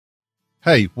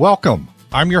Hey, welcome.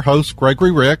 I'm your host, Gregory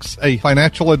Ricks, a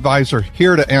financial advisor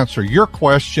here to answer your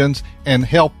questions and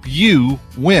help you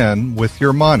win with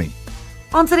your money.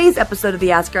 On today's episode of the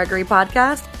Ask Gregory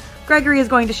podcast, Gregory is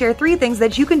going to share 3 things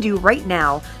that you can do right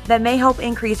now that may help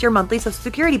increase your monthly Social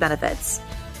Security benefits.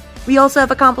 We also have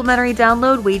a complimentary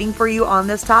download waiting for you on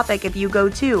this topic if you go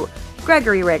to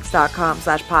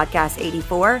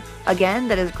gregoryricks.com/podcast84. Again,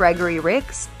 that is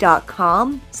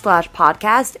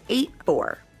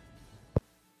gregoryricks.com/podcast84.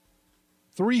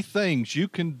 3 things you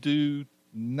can do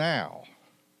now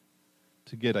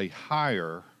to get a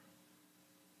higher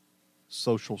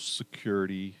Social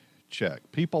Security check.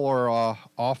 People are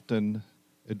often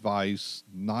advised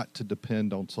not to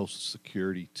depend on Social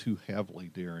Security too heavily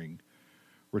during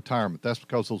retirement. That's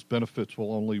because those benefits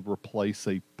will only replace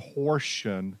a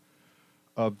portion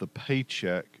of the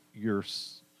paycheck you're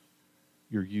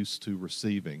used to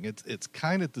receiving. It's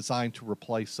kind of designed to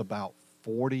replace about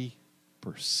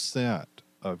 40%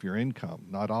 of your income,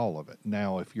 not all of it.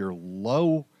 Now, if you're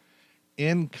low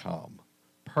income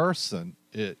person,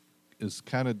 it is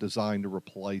kind of designed to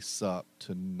replace up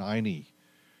to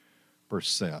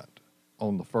 90%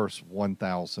 on the first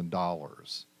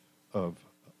 $1,000 of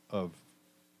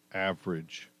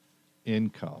average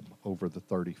income over the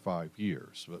 35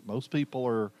 years. But most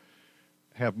people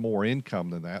have more income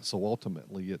than that, so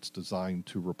ultimately it's designed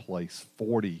to replace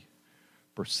 40%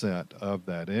 of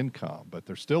that income. But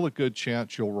there's still a good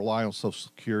chance you'll rely on Social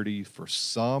Security for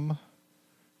some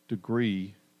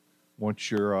degree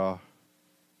once your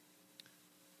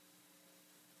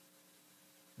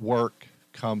work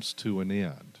comes to an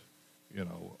end,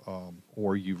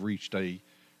 or you've reached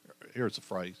here's a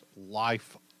phrase,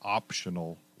 life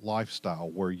optional lifestyle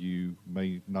where you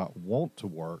may not want to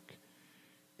work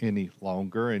any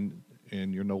longer and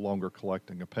you're no longer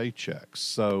collecting a paycheck.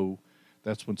 So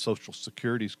that's when Social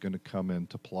Security is going to come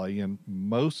into play. And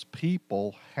most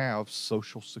people have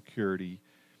Social Security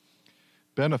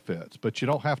benefits, but you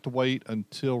don't have to wait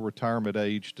until retirement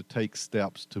age to take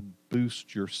steps to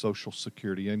boost your Social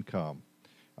Security income.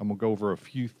 I'm going to go over a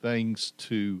few things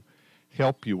to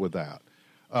help you with that.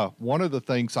 One of the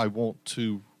things I want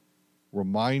to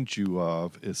remind you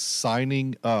of is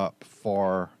signing up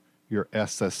for your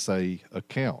SSA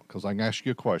account, because I can ask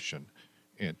you a question,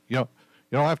 and you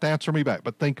don't have to answer me back,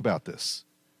 but think about this.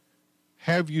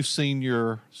 Have you seen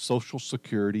your Social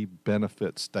Security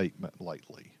benefit statement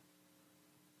lately?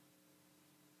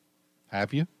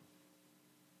 Have you?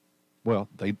 Well,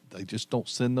 they just don't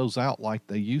send those out like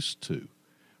they used to.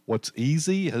 What's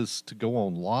easy is to go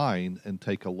online and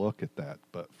take a look at that.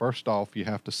 But first off, you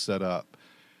have to set up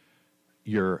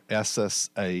your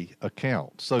SSA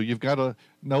account. So you've got to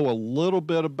know a little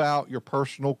bit about your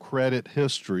personal credit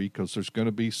history, because there's going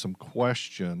to be some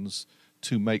questions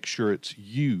to make sure it's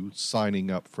you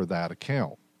signing up for that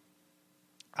account.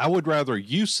 I would rather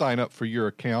you sign up for your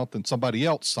account than somebody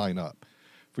else sign up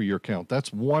for your account.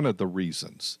 That's one of the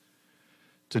reasons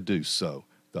to do so.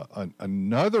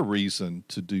 Another reason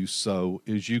to do so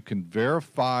is you can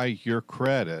verify your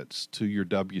credits to your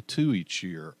W-2 each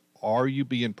year. Are you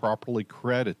being properly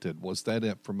credited? Was that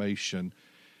information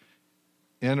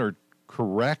entered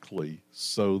correctly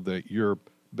so that your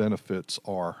benefits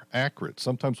are accurate?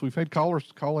 Sometimes we've had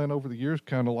callers call in over the years,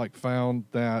 kind of like found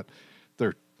that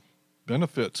their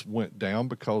benefits went down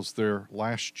because their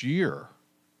last year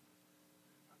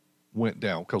went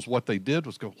down, because what they did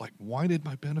was go like, why did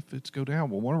my benefits go down?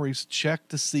 Well, one reason, check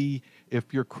to see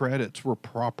if your credits were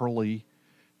properly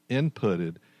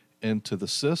inputted into the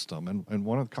system. And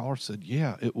one of the callers said,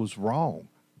 yeah, it was wrong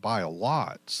by a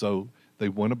lot. So they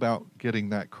went about getting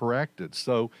that corrected.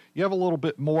 So you have a little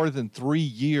bit more than 3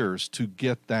 years to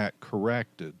get that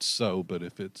corrected. So, but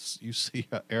if you see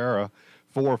an error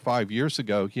 4 or 5 years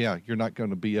ago, yeah, you're not going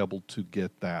to be able to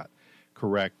get that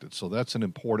corrected. So that's an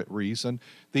important reason.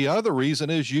 The other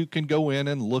reason is you can go in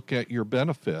and look at your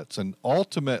benefits, and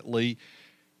ultimately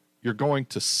you're going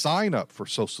to sign up for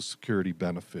Social Security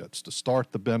benefits to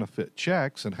start the benefit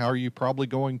checks. And how are you probably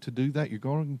going to do that? You're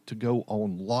going to go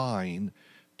online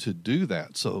to do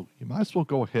that. So you might as well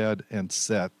go ahead and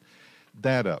set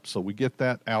that up. So we get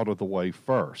that out of the way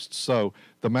first. So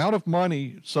the amount of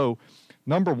money,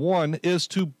 number one is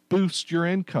to boost your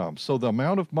income. So the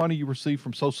amount of money you receive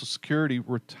from Social Security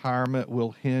retirement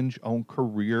will hinge on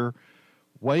career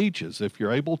wages. If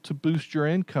you're able to boost your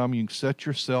income, you can set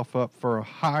yourself up for a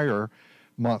higher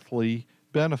monthly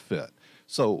benefit.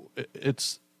 So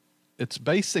it's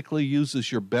basically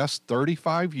uses your best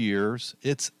 35 years.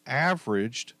 It's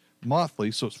averaged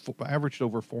monthly, so it's averaged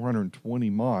over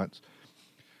 420 months.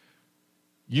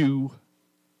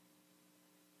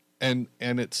 And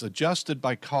it's adjusted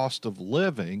by cost of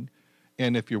living,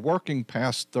 And if you're working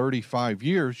past 35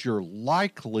 years, you're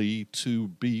likely to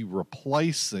be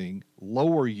replacing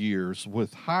lower years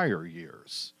with higher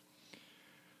years.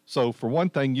 So for one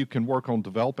thing, you can work on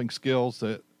developing skills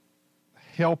that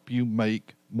help you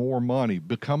make more money,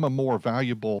 become a more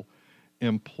valuable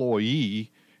employee,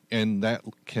 and that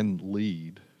can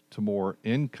lead to more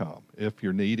income. If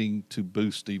you're needing to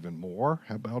boost even more,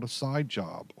 how about a side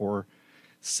job or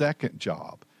second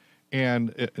job?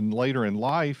 And later in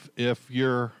life, if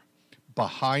you're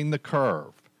behind the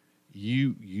curve,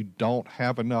 you don't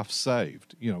have enough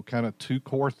saved. Kind of two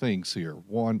core things here.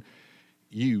 One,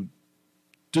 you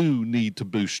do need to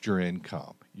boost your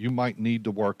income. You might need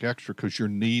to work extra because you're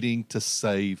needing to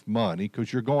save money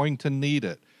because you're going to need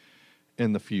it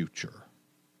in the future.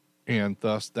 And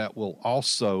thus that will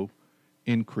also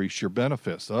increase your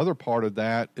benefits. The other part of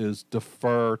that is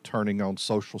defer turning on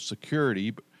Social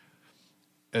Security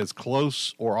as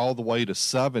close or all the way to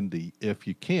 70 if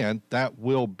you can. That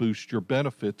will boost your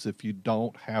benefits if you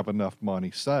don't have enough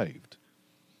money saved.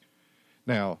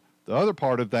 Now, the other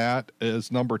part of that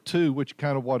is number two, which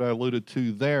kind of what I alluded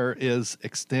to there, is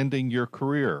extending your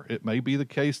career. It may be the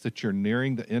case that you're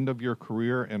nearing the end of your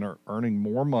career and are earning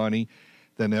more money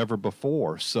than ever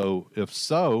before. So if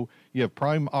so, you have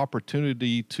prime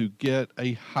opportunity to get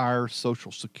a higher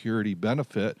Social Security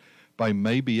benefit by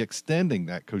maybe extending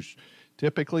that, because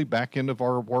typically back end of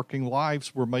our working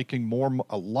lives, we're making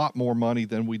a lot more money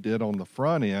than we did on the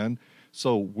front end.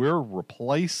 So we're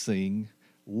replacing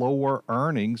lower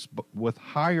earnings but with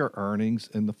higher earnings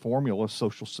in the formula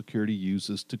Social Security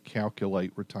uses to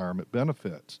calculate retirement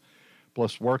benefits.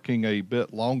 Plus, working a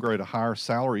bit longer at a higher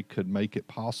salary could make it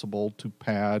possible to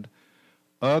pad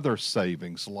other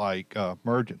savings like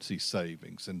emergency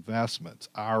savings, investments,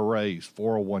 IRAs,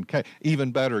 401k.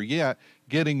 Even better yet,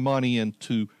 getting money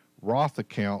into Roth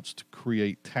accounts to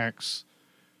create tax-free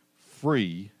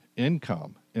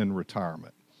income in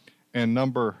retirement. And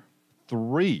number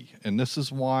three, and this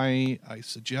is why I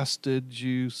suggested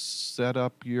you set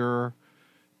up your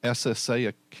SSA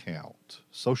account,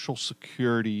 Social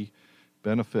Security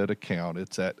benefit account.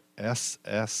 It's at ssa.gov.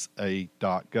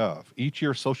 Each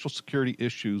year, Social Security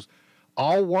issues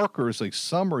all workers a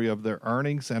summary of their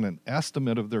earnings and an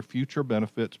estimate of their future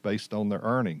benefits based on their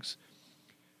earnings.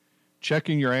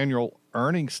 Checking your annual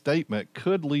earnings statement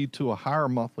could lead to a higher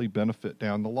monthly benefit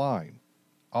down the line.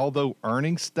 Although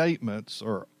earnings statements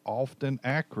are often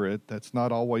accurate, that's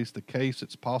not always the case.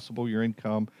 It's possible your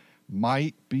income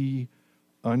might be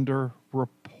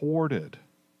underreported.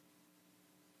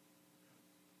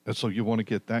 And so you want to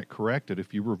get that corrected.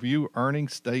 If you review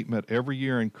earnings statement every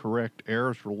year and correct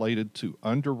errors related to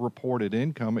underreported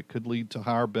income, it could lead to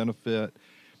higher benefit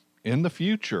in the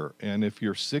future. And if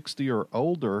you're 60 or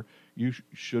older, you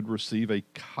should receive a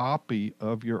copy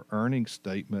of your earnings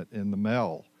statement in the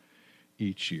mail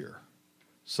each year.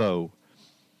 So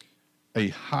a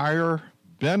higher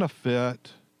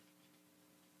benefit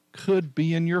could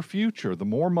be in your future. The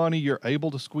more money you're able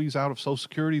to squeeze out of Social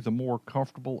Security, the more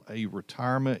comfortable a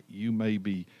retirement you may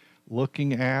be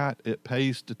looking at. It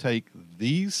pays to take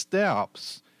these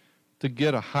steps to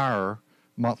get a higher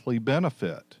monthly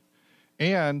benefit.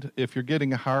 And if you're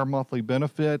getting a higher monthly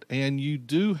benefit and you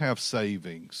do have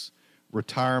savings,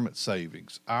 retirement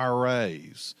savings,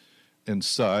 IRAs, and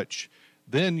such,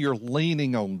 then you're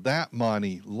leaning on that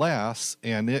money less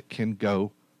and it can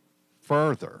go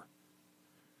further.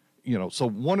 So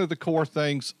one of the core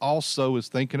things also is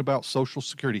thinking about Social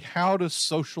Security. How does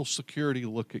Social Security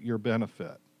look at your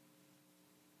benefit?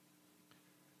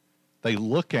 They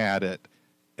look at it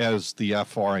as the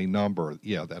FRA number,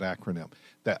 that acronym.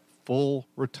 That full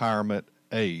retirement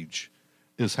age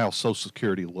is how Social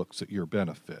Security looks at your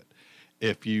benefit.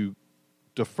 If you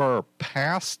defer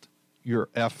past your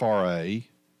FRA,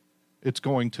 it's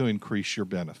going to increase your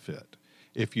benefit.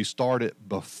 If you start it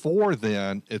before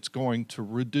then, it's going to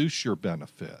reduce your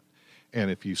benefit. And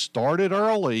if you start it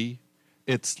early,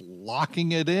 it's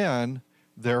locking it in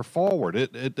there forward.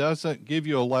 It doesn't give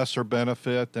you a lesser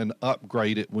benefit than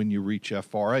upgrade it when you reach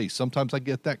FRA. Sometimes I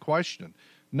get that question.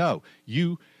 No,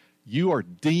 you are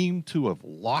deemed to have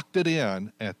locked it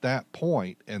in at that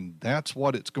point, and that's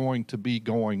what it's going to be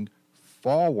going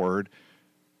forward,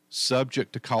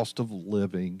 subject to cost of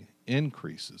living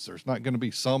increases. There's not going to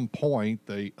be some point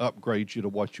they upgrade you to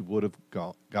what you would have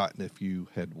gotten if you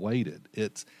had waited.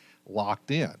 It's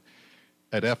locked in.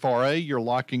 At FRA, you're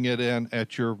locking it in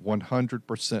at your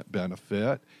 100%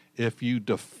 benefit. If you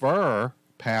defer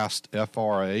past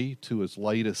FRA to as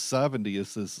late as 70,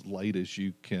 as late as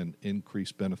you can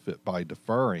increase benefit by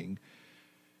deferring,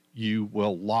 you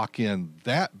will lock in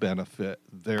that benefit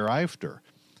thereafter.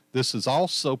 This is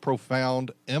also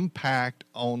profound impact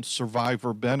on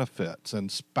survivor benefits and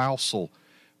spousal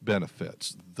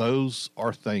benefits. Those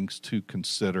are things to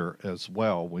consider as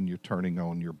well when you're turning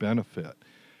on your benefit.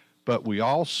 But we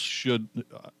all should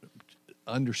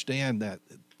understand that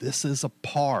this is a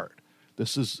part.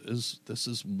 This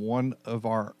is one of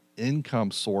our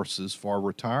income sources for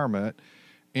retirement,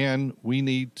 and we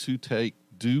need to take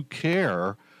due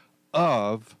care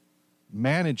of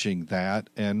managing that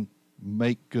and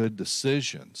make good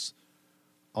decisions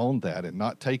on that and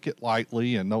not take it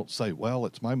lightly and don't say, well,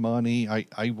 it's my money.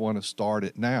 I want to start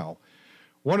it now.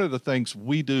 One of the things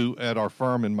we do at our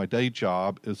firm in my day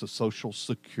job is a Social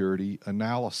Security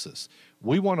analysis.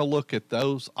 We want to look at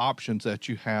those options that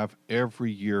you have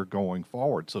every year going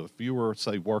forward. So if you were,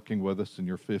 say, working with us and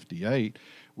you're 58,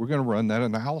 we're going to run that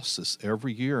analysis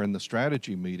every year in the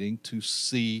strategy meeting to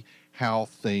see how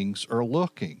things are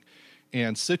looking.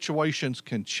 And situations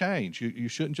can change. You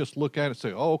shouldn't just look at it and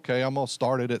say, oh, okay, I'm going to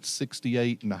start it at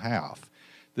 68 and a half.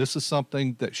 This is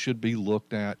something that should be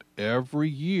looked at every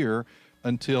year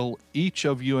until each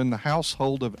of you in the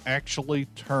household have actually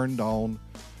turned on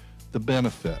the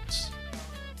benefits.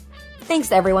 Thanks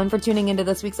to everyone for tuning into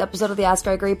this week's episode of the Ask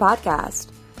Gregory podcast.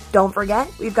 Don't forget,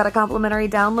 we've got a complimentary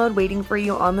download waiting for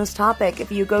you on this topic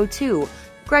if you go to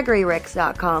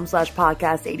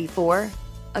gregoryricks.com/podcast84.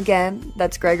 Again,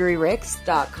 that's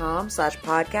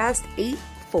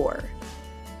gregoryricks.com/podcast84.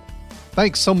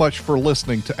 Thanks so much for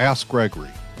listening to Ask Gregory,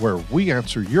 where we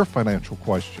answer your financial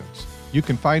questions. You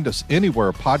can find us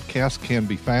anywhere podcasts can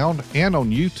be found and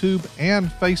on YouTube and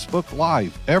Facebook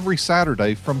Live every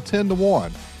Saturday from 10 to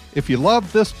 1. If you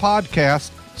love this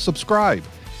podcast, subscribe,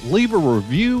 leave a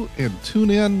review, and tune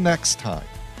in next time.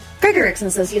 Gregory Ricks &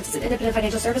 Associates is an independent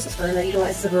financial services firm that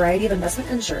utilizes a variety of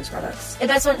investment and insurance products.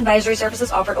 Investment advisory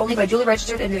services offered only by duly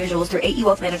registered individuals through AE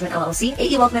Wealth Management, LLC.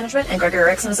 AE Wealth Management and Gregory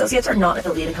Ricks & Associates are not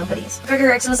affiliated companies. Gregory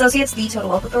Ricks & Associates, the Total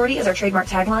Wealth Authority, is our trademark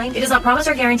tagline. It does not promise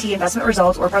or guarantee investment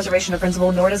results or preservation of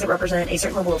principal, nor does it represent a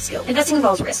certain level of skill. Investing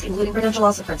involves risk, including potential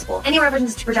loss of principal. Any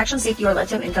references to protection, safety, or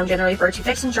lifetime income generally refer to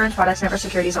fixed insurance products, never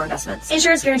securities or investments.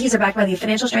 Insurance guarantees are backed by the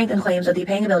financial strength and claims of the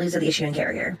paying abilities of the issuing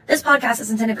carrier. This podcast is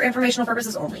intended for informational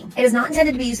purposes only. It is not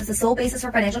intended to be used as the sole basis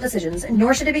for financial decisions,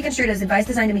 nor should it be construed as advice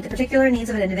designed to meet the particular needs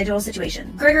of an individual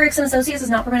situation. Gregory Ricks & Associates is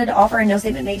not permitted to offer, and no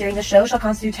statement made during the show shall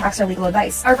constitute tax or legal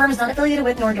advice. Our firm is not affiliated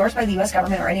with nor endorsed by the U.S.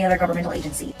 government or any other governmental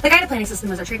agency. The guided planning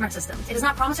system is our trademark system. It does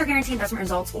not promise or guarantee investment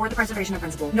results or the preservation of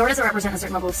principal, nor does it represent a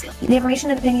certain level of skill. The information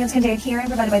and opinions contained herein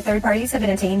provided by third parties have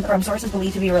been obtained from sources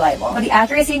believed to be reliable, but the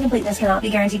accuracy and completeness cannot be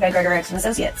guaranteed by Gregory Ricks &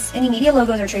 Associates. Any media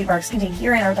logos or trademarks contained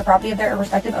herein are the property of their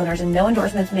respective owners, and no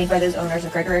endorsements made by those owners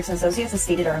of Gregory Ricks & Associates is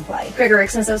stated or implied. Gregory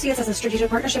Ricks & Associates has a strategic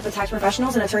partnership with tax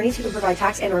professionals and attorneys who can provide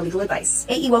tax and or legal advice.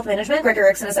 AE Wealth Management, Gregory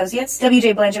Ricks & Associates,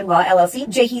 WJ Blanchard Law LLC,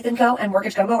 J. Heath & Co., and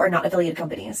Mortgage Gumbo are not affiliated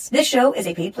companies. This show is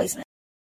a paid placement.